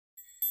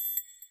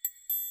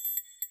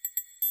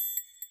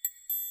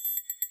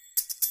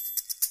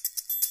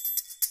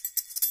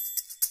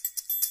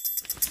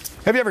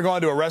Have you ever gone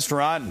to a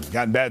restaurant and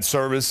gotten bad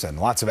service and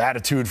lots of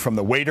attitude from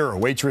the waiter or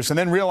waitress and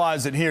then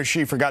realized that he or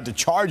she forgot to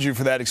charge you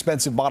for that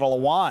expensive bottle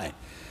of wine?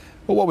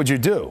 Well, what would you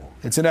do?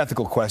 It's an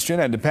ethical question,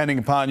 and depending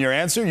upon your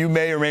answer, you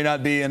may or may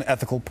not be an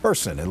ethical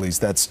person. At least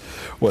that's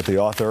what the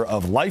author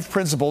of Life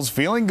Principles,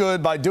 Feeling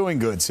Good by Doing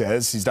Good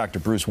says. He's Dr.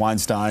 Bruce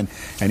Weinstein,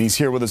 and he's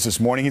here with us this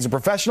morning. He's a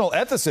professional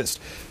ethicist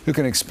who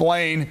can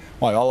explain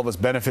why all of us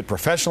benefit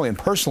professionally and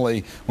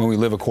personally when we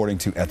live according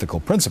to ethical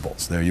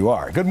principles. There you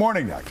are. Good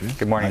morning, Doctor.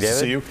 Good morning, David. Nice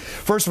to see you.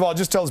 First of all,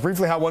 just tell us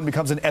briefly how one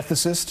becomes an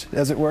ethicist,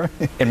 as it were.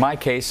 In my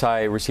case,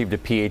 I received a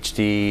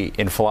PhD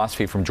in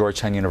philosophy from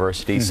Georgetown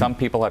University. Some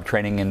people have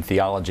training in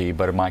theology,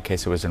 but in my case,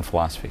 it was in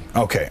philosophy.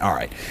 Okay, all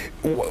right.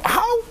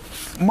 How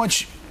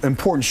much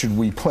importance should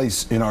we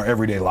place in our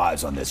everyday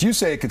lives on this? You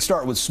say it could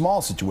start with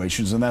small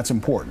situations, and that's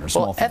important, or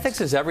small things.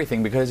 Ethics is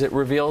everything because it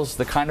reveals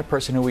the kind of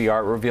person who we are.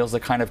 It reveals the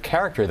kind of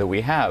character that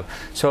we have.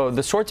 So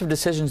the sorts of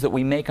decisions that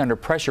we make under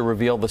pressure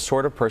reveal the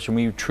sort of person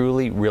we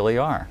truly, really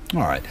are.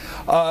 All right.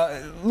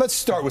 Let's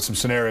start with some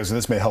scenarios, and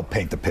this may help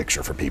paint the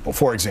picture for people.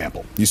 For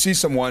example, you see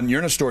someone, you're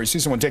in a store, you see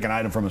someone take an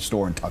item from a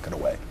store and tuck it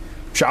away.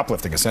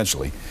 Shoplifting,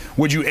 essentially.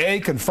 Would you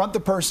A, confront the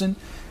person,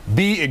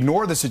 B,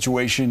 ignore the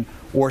situation,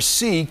 or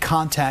C,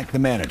 contact the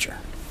manager?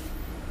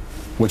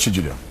 What should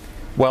you do?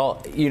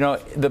 Well, you know,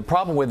 the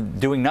problem with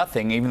doing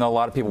nothing, even though a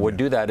lot of people would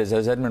do that, is,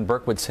 as Edmund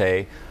Burke would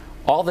say,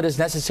 all that is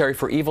necessary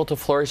for evil to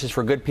flourish is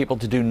for good people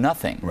to do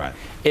nothing. Right.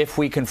 If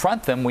we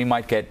confront them, we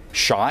might get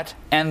shot,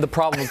 and the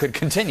problem could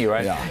continue,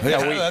 right?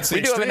 That's we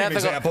do have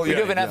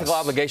an ethical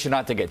obligation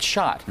not to get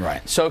shot.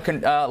 Right. So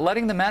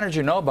letting the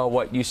manager know about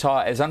what you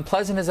saw, as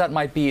unpleasant as that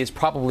might be, is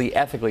probably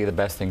ethically the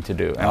best thing to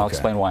do. And I'll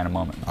explain why in a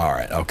moment. All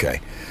right,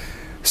 okay.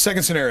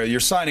 Second scenario, you're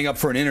signing up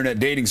for an internet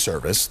dating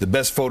service. The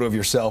best photo of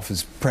yourself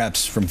is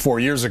perhaps from 4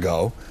 years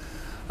ago.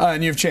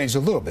 And you've changed a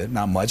little bit,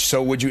 not much.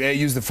 So would you A,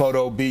 use the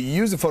photo, B,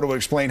 use the photo to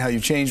explain how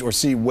you've changed, or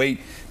C, wait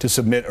to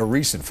submit a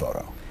recent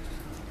photo?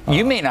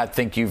 You may not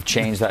think you've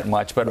changed that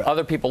much, but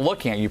other people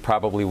looking at you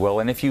probably will.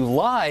 And if you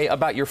lie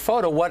about your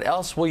photo, what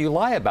else will you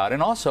lie about?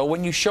 And also,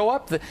 when you show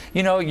up,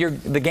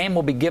 the game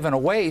will be given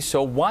away,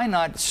 so why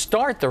not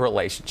start the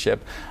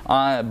relationship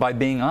by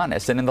being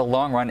honest? And in the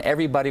long run,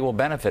 everybody will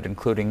benefit,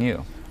 including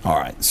you. All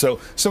right.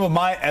 So some of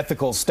my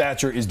ethical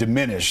stature is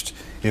diminished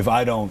if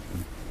I don't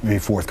be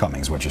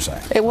forthcoming, is what you're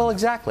saying. Well,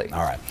 exactly.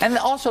 All right. And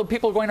also,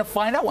 people are going to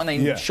find out when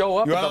they show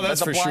up at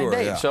the blind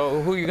date.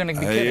 So who are you going to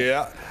be kidding?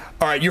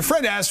 All right. Your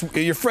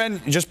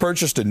friend just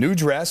purchased a new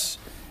dress,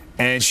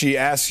 and she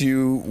asks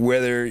you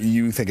whether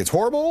you think it's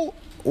horrible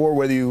or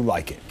whether you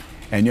like it.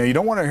 And you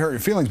don't want to hurt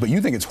your feelings, but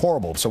you think it's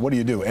horrible. So what do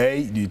you do?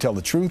 A, do you tell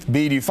the truth?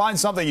 B, do you find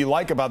something you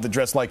like about the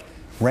dress, like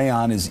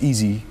rayon is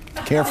easy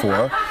to care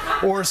for?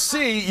 Or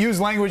C, use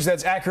language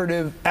that's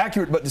accurate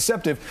but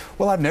deceptive.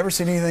 Well, I've never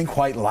seen anything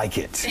quite like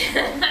it.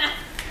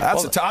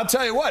 I'll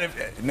tell you what,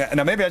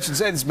 now maybe I should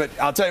say this, but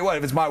I'll tell you what,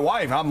 if it's my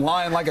wife, I'm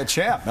lying like a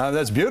champ. Now,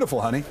 that's beautiful,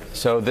 honey.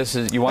 So this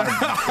is, you want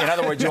to, in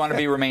other words, you want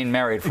to remain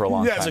married for a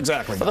long time. Yes,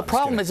 exactly. But the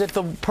problem is, if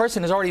the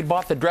person has already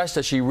bought the dress,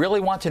 does she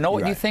really want to know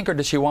what you think, or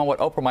does she want what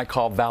Oprah might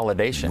call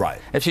validation? Right.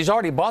 If she's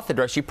already bought the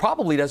dress, she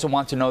probably doesn't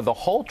want to know the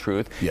whole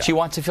truth. She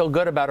wants to feel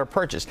good about her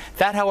purchase.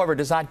 That, however,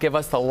 does not give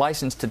us the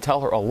license to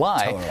tell her a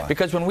lie,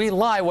 because when we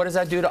lie, what does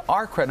that do to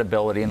our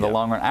credibility in the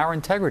long run, our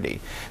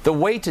integrity? The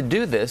way to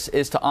do this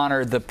is to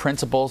honor the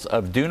principles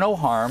of do no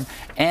harm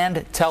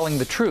and telling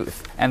the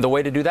truth. And the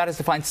way to do that is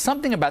to find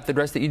something about the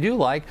dress that you do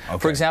like.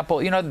 For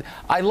example,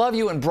 I love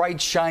you in bright,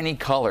 shiny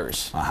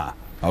colors.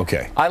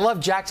 Okay. I love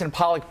Jackson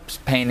Pollock's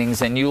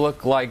paintings, and you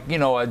look like,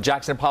 a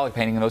Jackson Pollock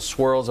painting in those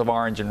swirls of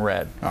orange and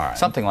red. All right.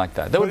 Something like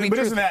that. But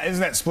isn't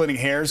that splitting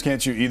hairs?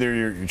 Can't you either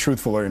you're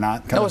truthful or you're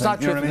not? No, it's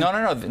not truthful.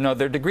 No,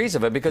 there are degrees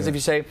of it, because if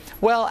you say,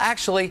 well,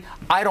 actually,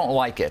 I don't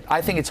like it. I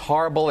think it's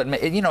horrible.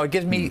 It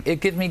gives me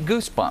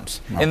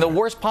goosebumps in the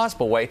worst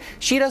possible way.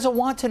 She doesn't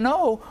want to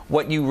know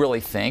what you really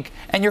think,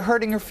 and you're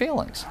hurting her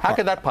feelings. How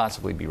could that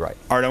possibly be right?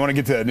 All right, I want to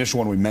get to the initial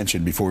one we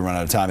mentioned before we run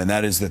out of time, and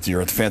that is that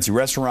you're at the fancy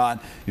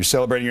restaurant, you're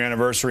celebrating your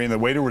anniversary, and the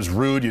waiter was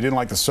rude, you didn't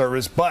like the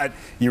service, but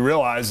you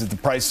realized that the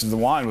price of the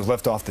wine was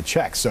left off the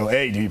check. So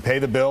A, do you pay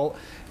the bill,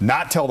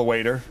 not tell the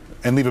waiter,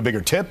 and leave a bigger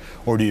tip,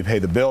 or do you pay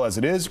the bill as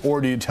it is, or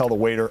do you tell the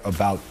waiter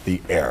about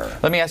the error?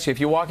 Let me ask you, if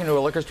you walk into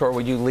a liquor store,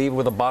 would you leave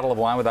with a bottle of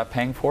wine without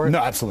paying for it? No,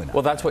 absolutely not.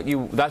 Well, that's what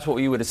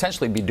you would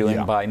essentially be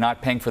doing by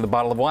not paying for the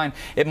bottle of wine.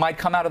 It might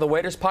come out of the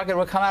waiter's pocket, it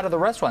would come out of the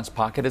restaurant's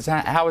pocket.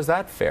 How is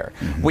that fair?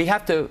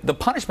 The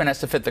punishment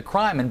has to fit the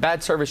crime, and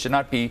bad service should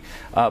not be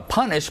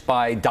punished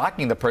by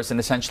docking the person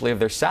essentially of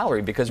their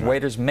salary, because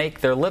waiters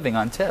make their living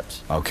on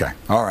tips. Okay.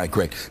 All right,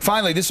 great.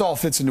 Finally, this all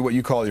fits into what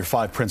you call your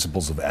 5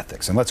 principles of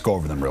ethics. And let's go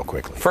over them real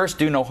quickly. First,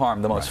 do no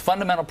harm. The most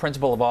fundamental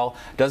principle of all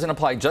doesn't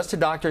apply just to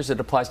doctors, it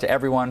applies to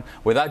everyone.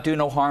 Without do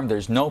no harm,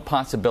 there's no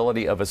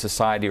possibility of a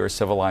society or a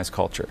civilized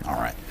culture. All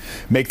right.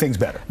 Make things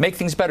better. Make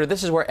things better.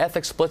 This is where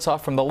ethics splits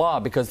off from the law,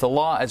 because the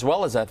law, as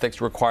well as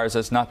ethics, requires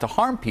us not to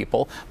harm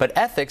people, but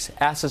ethics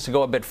asks us to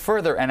go a bit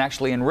further and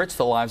actually enrich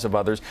the lives of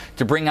others,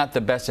 to bring out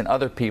the best in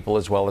other people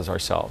as well as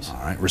ourselves. All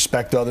right.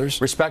 Respect others.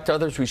 Respect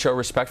others. We show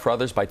respect for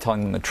others by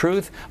telling them the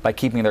truth, by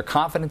keeping their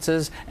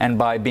confidences, and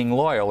by being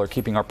loyal or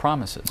keeping our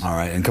promises. All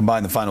right. And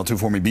combine the final two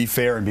for me. Be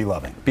fair and be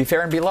loving. Be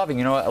fair and be loving.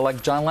 You know,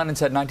 like John Lennon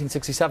said in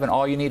 1967,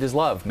 all you need is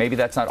love. Maybe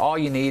that's not all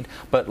you need,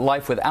 but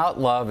life without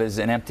love is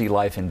an empty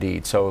life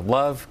indeed. So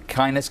love,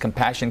 kindness,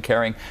 compassion,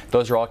 caring,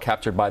 those are all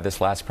captured by this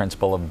last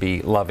principle of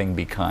be loving,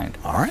 be kind.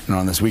 All right. And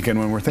on this weekend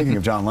when we're thinking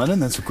of John Lennon,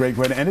 that's a great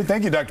way to end it.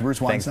 Thank you, Dr. Bruce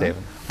Weinstein. Thanks,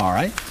 David. All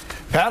right.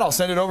 Pat, I'll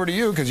send it over to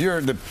you because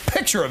you're the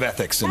picture of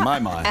ethics in my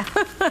mind.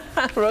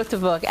 Wrote the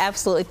book.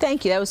 Absolutely.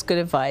 Thank you. That was good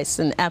advice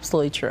and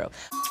absolutely true.